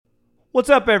What's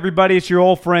up, everybody? It's your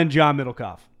old friend, John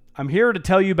Middlecoff. I'm here to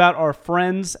tell you about our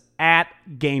friends at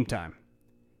Game Time.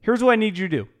 Here's what I need you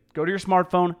to do. Go to your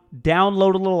smartphone,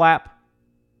 download a little app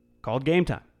called Game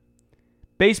Time.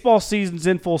 Baseball season's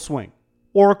in full swing.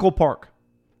 Oracle Park.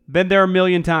 Been there a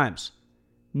million times.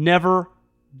 Never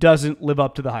doesn't live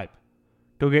up to the hype.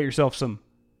 Go get yourself some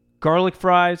garlic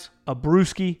fries, a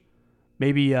brewski,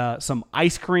 maybe some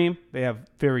ice cream. They have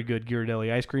very good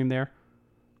Ghirardelli ice cream there.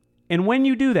 And when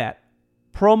you do that,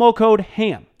 promo code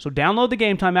HAM. So download the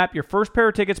Game Time app. Your first pair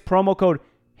of tickets, promo code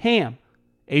HAM,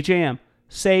 H-A-M,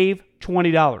 save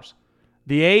 $20.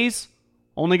 The A's,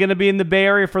 only going to be in the Bay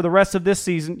Area for the rest of this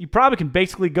season. You probably can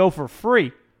basically go for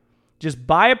free. Just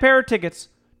buy a pair of tickets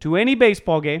to any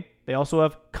baseball game. They also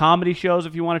have comedy shows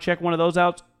if you want to check one of those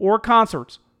out, or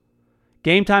concerts.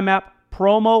 Game Time app,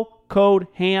 promo code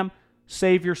HAM,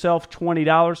 save yourself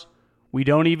 $20. We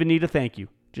don't even need a thank you.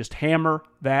 Just hammer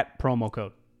that promo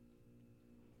code.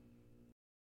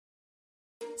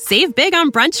 Save big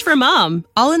on brunch for mom,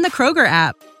 all in the Kroger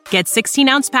app. Get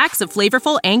 16-ounce packs of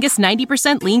flavorful Angus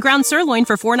 90% lean ground sirloin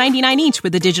for $4.99 each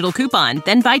with a digital coupon.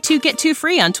 Then buy 2, get 2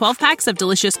 free on 12 packs of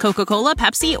delicious Coca-Cola,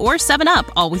 Pepsi, or 7-Up,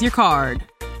 all with your card.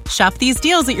 Shop these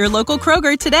deals at your local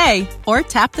Kroger today, or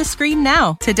tap the screen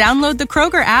now to download the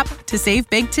Kroger app to save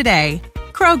big today.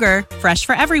 Kroger, fresh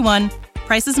for everyone.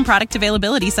 Prices and product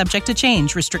availability subject to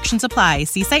change. Restrictions apply.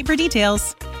 See site for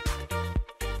details.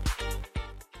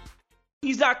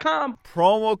 Ease.com.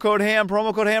 Promo code HAM,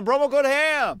 promo code HAM, promo code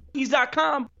HAM.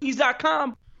 Ease.com.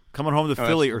 Ease.com. Coming home to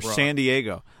Philly or San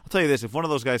Diego. I'll tell you this, if one of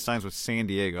those guys signs with San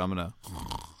Diego, I'm going to...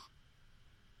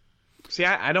 See,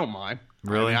 I don't mind.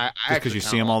 Really? I just because you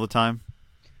see him all the time?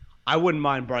 I wouldn't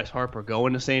mind Bryce Harper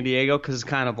going to San Diego because it's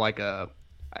kind of like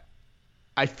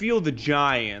I feel the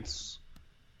Giants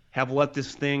have let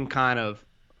this thing kind of...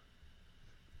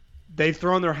 They've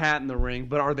thrown their hat in the ring,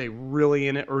 but are they really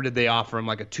in it, or did they offer him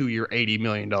like a 2-year, $80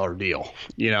 million deal?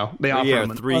 You know, they offered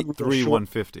him three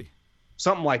 $150,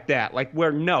 something like that. Like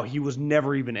where no, he was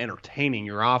never even entertaining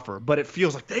your offer, but it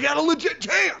feels like they got a legit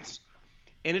chance,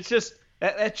 and it's just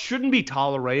that shouldn't be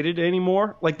tolerated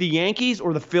anymore. Like the Yankees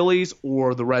or the Phillies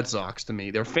or the Red Sox, to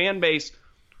me, their fan base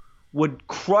would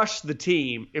crush the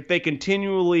team if they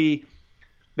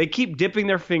keep dipping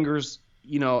their fingers,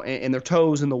 you know, and their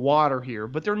toes in the water here,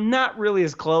 but they're not really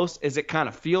as close as it kind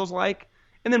of feels like.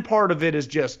 And then part of it is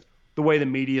just the way the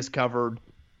media is covered,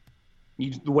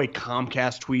 the way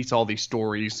Comcast tweets all these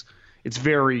stories. It's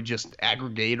very just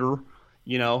aggregator,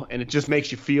 you know, and it just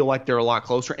makes you feel like they're a lot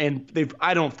closer. And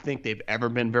I don't think they've ever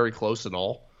been very close at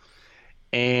all.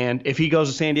 And if he goes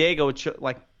to San Diego, it's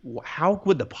like, how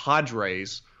would the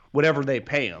Padres, whatever they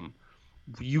pay him,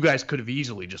 you guys could have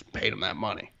easily just paid him that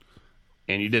money.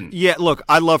 And you didn't. Yeah, look,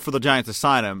 I'd love for the Giants to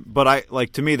sign him,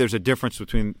 but to me there's a difference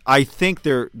between – I think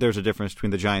there's a difference between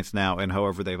the Giants now and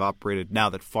however they've operated now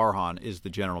that Farhan is the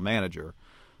general manager.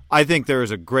 I think there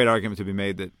is a great argument to be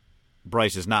made that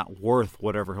Bryce is not worth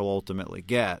whatever he'll ultimately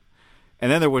get.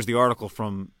 And then there was the article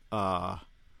from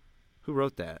who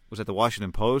wrote that? Was it the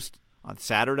Washington Post on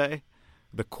Saturday?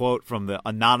 The quote from the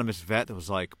anonymous vet that was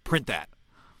like, print that.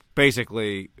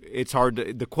 Basically, it's hard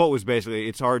to – the quote was basically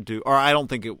it's hard to – or I don't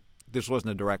think it – this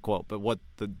wasn't a direct quote, but what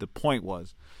the point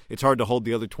was, it's hard to hold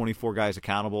the other 24 guys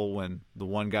accountable when the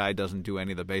one guy doesn't do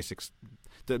any of the basics,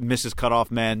 misses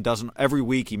cutoff men, every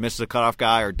week he misses a cutoff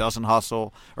guy or doesn't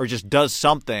hustle or just does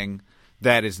something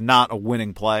that is not a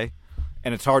winning play.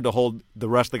 And it's hard to hold the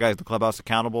rest of the guys in the clubhouse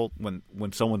accountable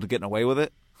when someone's getting away with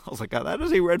it. I was like, oh, that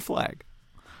is a red flag.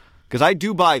 Because I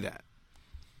do buy that.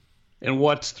 And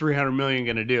what's $300 million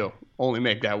going to do? Only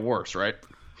make that worse, right?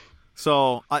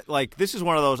 So, this is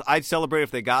one of those, I'd celebrate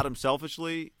if they got him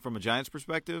selfishly from a Giants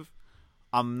perspective.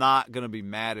 I'm not going to be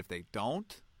mad if they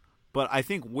don't. But I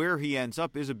think where he ends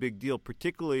up is a big deal,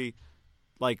 particularly,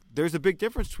 there's a big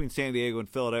difference between San Diego and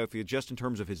Philadelphia just in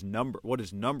terms of what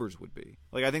his numbers would be.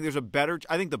 I think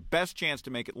the best chance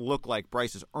to make it look like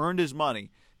Bryce has earned his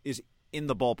money is in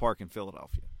the ballpark in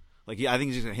Philadelphia. I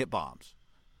think he's going to hit bombs.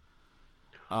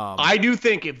 I do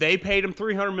think if they paid him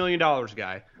 $300 million,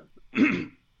 guy,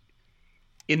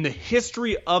 in the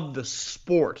history of the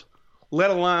sport, let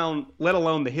alone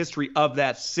the history of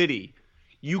that city,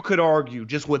 you could argue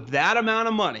just with that amount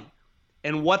of money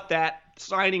and what that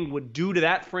signing would do to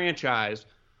that franchise,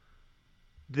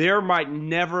 there might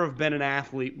never have been an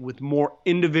athlete with more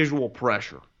individual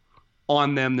pressure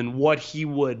on them than what he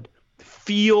would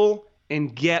feel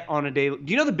and get on a daily. Do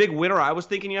you know the big winner I was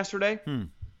thinking yesterday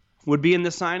would be in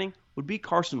this signing? Would be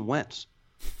Carson Wentz.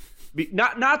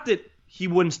 Not that he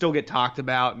wouldn't still get talked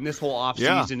about in this whole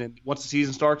offseason and once the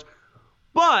season starts.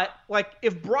 But, like,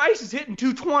 if Bryce is hitting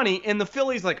 220 and the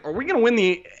Phillies, like, are we going to win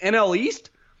the NL East?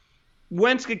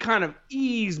 Wentz could kind of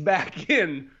ease back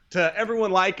in to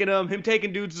everyone liking him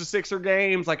taking dudes to Sixer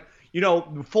games. Like,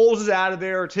 Foles is out of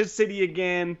there. It's his city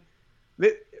again.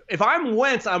 If I'm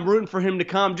Wentz, I'm rooting for him to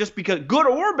come just because, good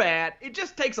or bad, it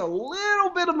just takes a little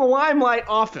bit of the limelight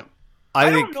off him. I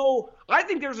don't know. I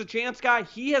think there's a chance, guy.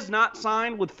 He has not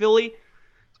signed with Philly.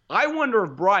 I wonder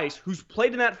if Bryce, who's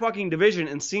played in that fucking division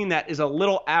and seen that, is a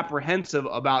little apprehensive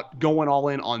about going all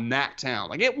in on that town.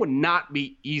 Like, it would not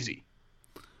be easy.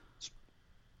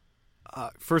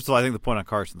 First of all, I think the point on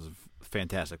Carson's a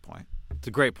fantastic point. It's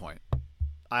a great point.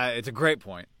 It's a great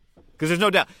point. Because there's no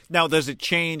doubt. Now, does it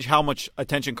change how much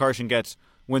attention Carson gets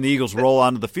when the Eagles roll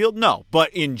onto the field? No. But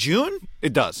in June,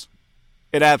 it does.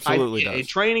 It absolutely does. In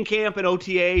training camp and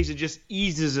OTAs, it just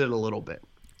eases it a little bit.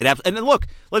 And then look,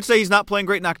 let's say he's not playing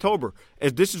great in October.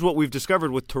 This is what we've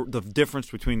discovered with the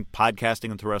difference between podcasting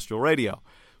and terrestrial radio.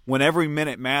 When every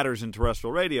minute matters in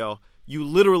terrestrial radio, you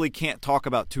literally can't talk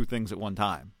about two things at one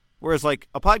time. Whereas, like,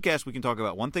 a podcast, we can talk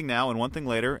about one thing now and one thing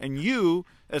later, and you,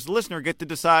 as the listener, get to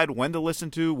decide when to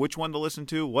listen to, which one to listen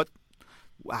to, what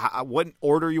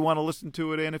order you want to listen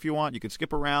to it in if you want. You can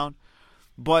skip around.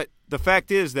 But the fact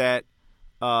is that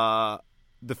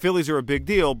the Phillies are a big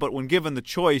deal, but when given the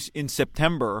choice in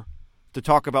September to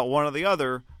talk about one or the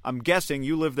other, I'm guessing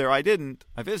you lived there, I didn't,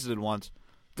 I visited once,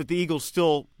 that the Eagles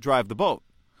still drive the boat.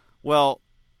 Well,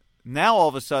 now all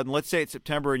of a sudden, let's say it's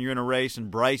September and you're in a race and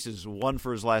Bryce is 1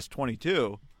 for his last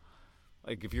 22.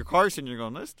 Like, if you're Carson, you're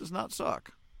going, this does not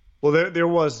suck. Well, there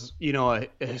was, a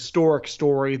historic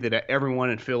story that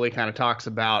everyone in Philly kind of talks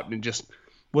about, and it just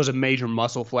was a major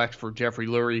muscle flex for Jeffrey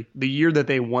Lurie. The year that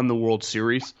they won the World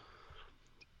Series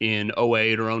in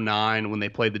 2008 or 2009 when they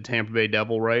played the Tampa Bay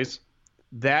Devil Rays,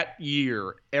 that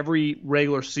year, every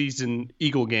regular season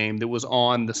Eagle game that was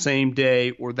on the same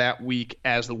day or that week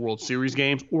as the World Series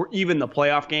games, or even the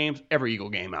playoff games, every Eagle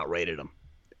game outrated them.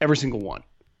 Every single one.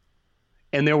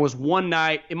 And there was one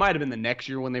night, it might have been the next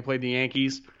year when they played the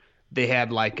Yankees, they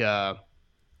had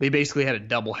they basically had a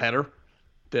doubleheader.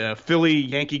 The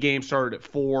Philly-Yankee game started at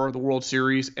 4, the World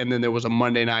Series, and then there was a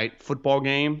Monday night football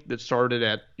game that started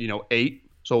at, 8.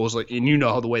 So it was like, and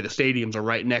the way the stadiums are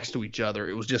right next to each other.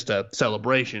 It was just a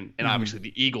celebration, and obviously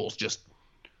the Eagles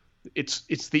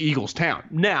it's the Eagles' town.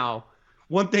 Now,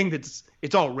 one thing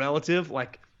it's all relative.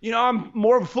 Like, I'm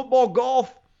more of a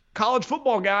college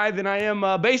football guy than I am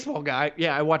a baseball guy.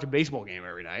 Yeah, I watch a baseball game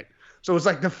every night. So it's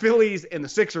like the Phillies and the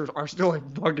Sixers are still a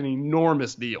fucking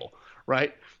enormous deal,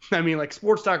 right? I mean, like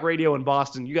sports talk radio in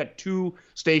Boston, you got 2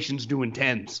 stations doing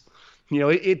 10s.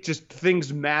 It just,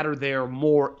 things matter there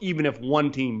more, even if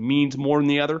one team means more than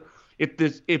the other. If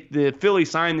the Phillies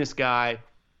sign this guy,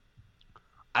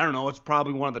 I don't know, it's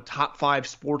probably one of the top 5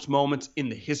 sports moments in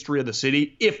the history of the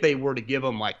city if they were to give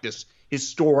him like this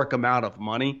historic amount of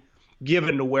money,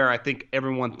 given to where I think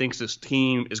everyone thinks this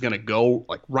team is going to go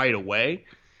like right away.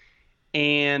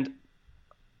 And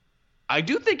I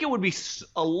do think it would be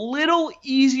a little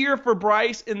easier for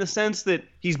Bryce in the sense that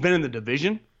he's been in the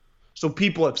division. So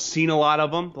people have seen a lot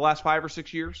of him the last 5 or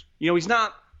 6 years. He's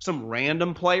not some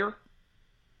random player.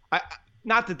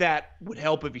 Not that would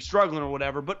help if he's struggling or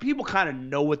whatever, but people kind of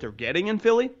know what they're getting in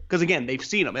Philly because, again, they've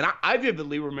seen him. And I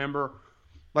vividly remember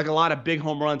like a lot of big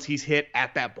home runs he's hit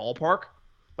at that ballpark,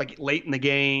 like late in the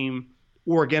game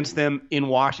or against them in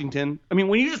Washington. I mean,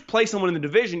 when you just play someone in the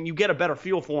division, you get a better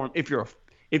feel for him if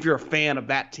you're a fan of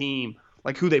that team,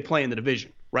 like who they play in the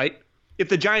division, right? If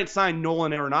the Giants sign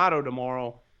Nolan Arenado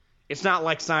tomorrow, it's not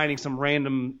like signing some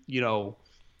random,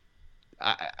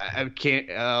 I can't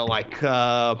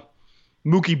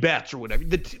Mookie Betts or whatever.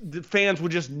 The fans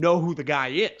would just know who the guy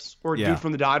is, or a dude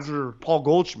from the Dodgers or Paul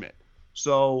Goldschmidt.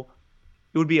 So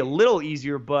it would be a little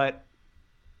easier, but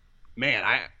man,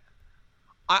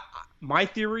 my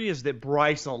theory is that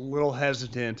Bryce is a little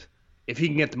hesitant if he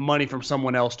can get the money from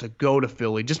someone else to go to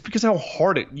Philly, just because how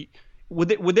hard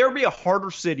would there be a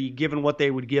harder city given what they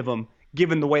would give him,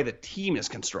 given the way the team is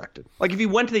constructed? Like if he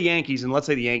went to the Yankees and let's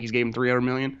say the Yankees gave him $300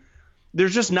 million,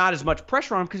 there's just not as much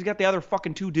pressure on him because you got the other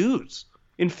fucking 2 dudes.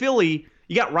 In Philly,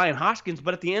 you got Ryan Hoskins,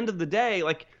 but at the end of the day,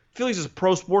 like Philly's is a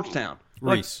pro sports town.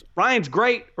 Reese. Like, Ryan's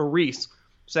great, or Reese,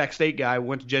 Sac State guy,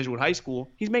 went to Jesuit High School.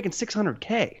 He's making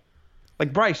 $600K.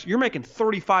 Like Bryce, you're making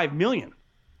 $35 million.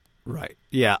 Right.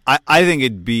 Yeah, I think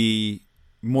it'd be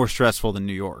more stressful than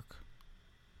New York,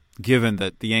 given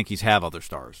that the Yankees have other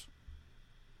stars.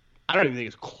 I don't even think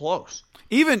it's close.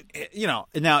 Even,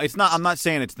 now it's not. I'm not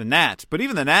saying it's the Nats, but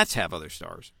even the Nats have other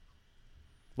stars.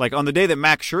 Like on the day that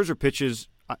Max Scherzer pitches,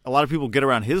 a lot of people get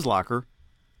around his locker.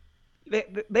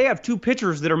 they have two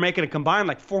pitchers that are making a combined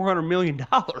like $400 million.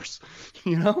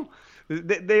 You know,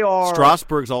 they are.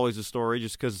 Strasburg's always a story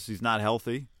just because he's not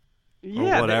healthy.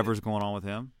 Yeah, or whatever's going on with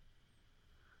him.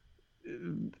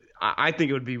 I think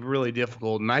it would be really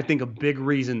difficult, and I think a big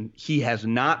reason he has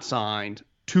not signed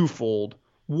twofold.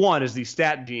 One is these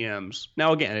stat GMs.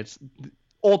 Now, again, it's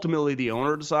ultimately the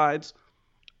owner decides.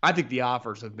 I think the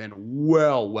offers have been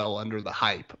well under the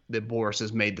hype that Boras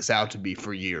has made this out to be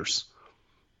for years.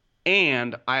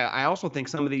 And I also think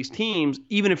some of these teams,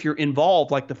 even if you're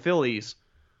involved like the Phillies,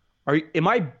 am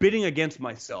I bidding against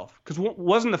myself? Because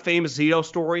wasn't the famous Zito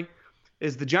story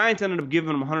is the Giants ended up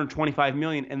giving him $125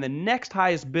 million, and the next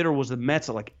highest bidder was the Mets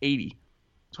at like $80.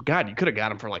 So, God, you could have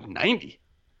got him for like $90.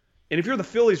 And if you're the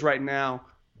Phillies right now,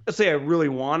 let's say I really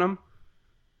want him,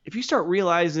 if you start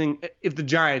realizing, if the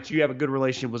Giants, you have a good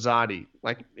relationship with Zadi,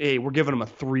 like, hey, we're giving him a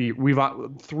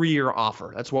 3-year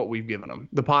offer. That's what we've given him.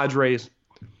 The Padres,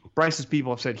 Bryce's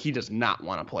people have said he does not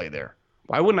want to play there.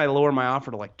 Why wouldn't I lower my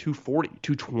offer to like 240,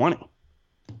 220?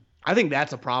 I think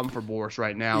that's a problem for Boras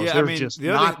right now. Yeah, There's just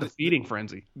not the feeding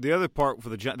frenzy. The other part for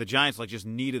the Giants, like, just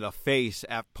needed a face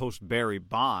at post-Barry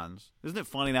Bonds. Isn't it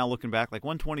funny now looking back? Like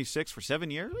 126 for 7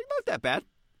 years, like, not that bad,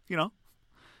 you know?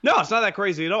 No, it's not that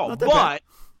crazy at all. But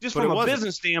just from a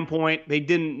business standpoint, they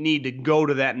didn't need to go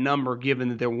to that number, given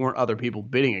that there weren't other people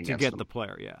bidding against them. To get the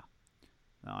player, yeah.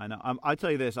 No, I know. I'll tell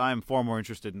you this: I am far more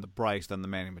interested in the Bryce than the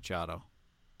Manny Machado.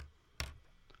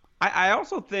 I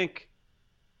also think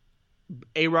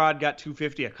A-Rod got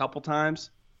 250 a couple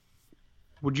times.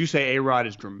 Would you say A-Rod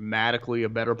is dramatically a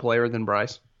better player than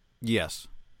Bryce? Yes.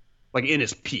 Like in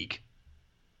his peak.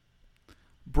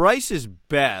 Bryce's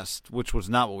best, which was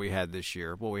not what we had this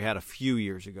year, what we had a few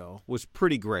years ago, was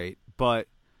pretty great. But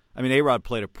I mean, A-Rod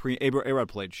played A-Rod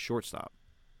played shortstop.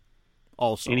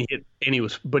 Also, and he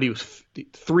was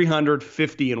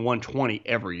 350 and 120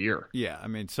 every year. Yeah, I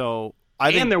mean, so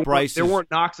I think there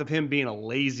weren't knocks of him being a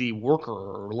lazy worker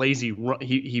or lazy.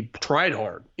 He tried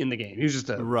hard in the game. He was just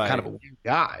a kind of a weird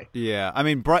guy. Yeah, I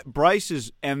mean,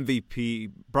 Bryce's MVP,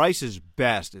 Bryce's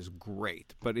best is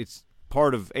great, but it's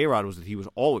part of A-Rod was that he was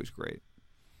always great.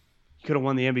 He could have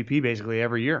won the MVP basically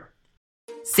every year.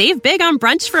 Save big on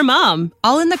brunch for mom,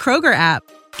 all in the Kroger app.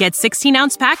 Get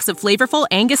 16-ounce packs of flavorful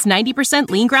Angus 90%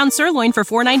 lean ground sirloin for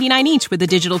 $4.99 each with a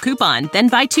digital coupon. Then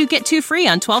buy 2, get 2 free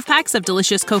on 12 packs of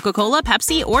delicious Coca-Cola,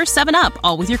 Pepsi, or 7-Up,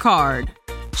 all with your card.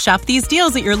 Shop these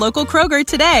deals at your local Kroger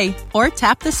today, or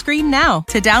tap the screen now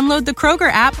to download the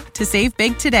Kroger app to save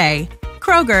big today.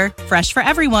 Kroger, fresh for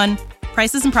everyone.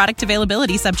 Prices and product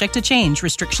availability subject to change.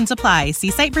 Restrictions apply.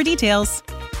 See site for details.